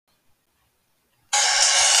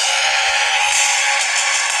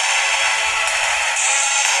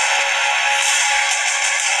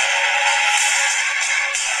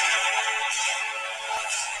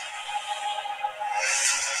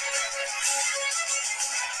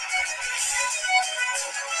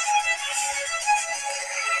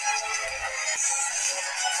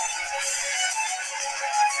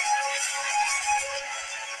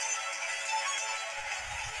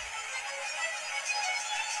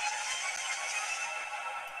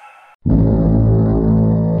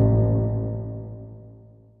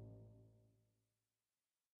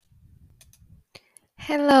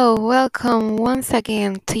Welcome once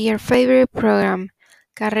again to your favorite program,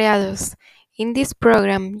 Carreados. In this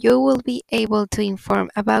program, you will be able to inform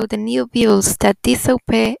about the new views that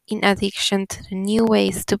disobey in addition to the new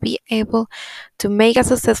ways to be able to make a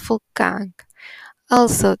successful gang.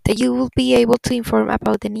 Also, that you will be able to inform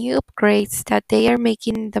about the new upgrades that they are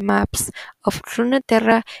making in the maps of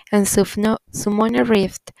Runeterra and Summoner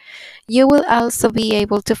Rift. You will also be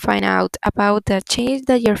able to find out about the change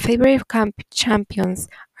that your favorite champions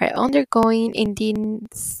are undergoing in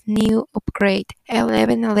this new upgrade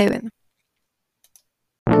 1111.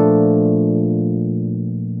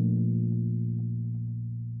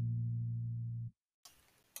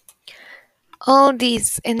 All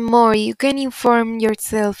this and more you can inform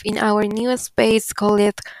yourself in our new space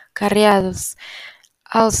called Carreados.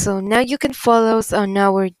 Also, now you can follow us on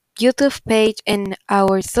our YouTube page and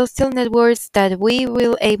our social networks that we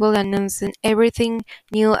will able announcing everything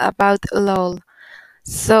new about LOL.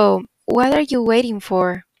 So, what are you waiting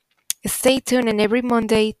for? Stay tuned and every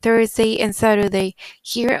Monday, Thursday, and Saturday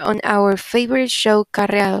here on our favorite show,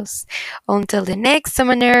 Carreados. Until the next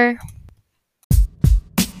summoner.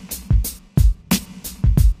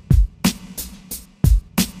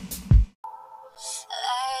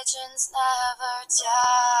 Legends never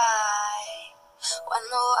die. When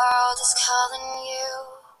the world is calling you,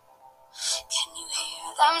 can you hear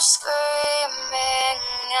them screaming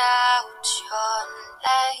out your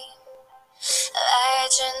name?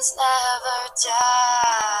 Legends never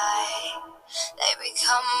die. They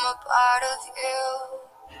become a part of you.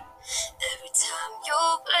 Every time you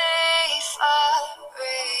bleed for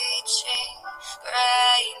reaching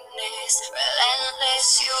greatness, relentless,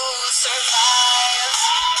 you survive.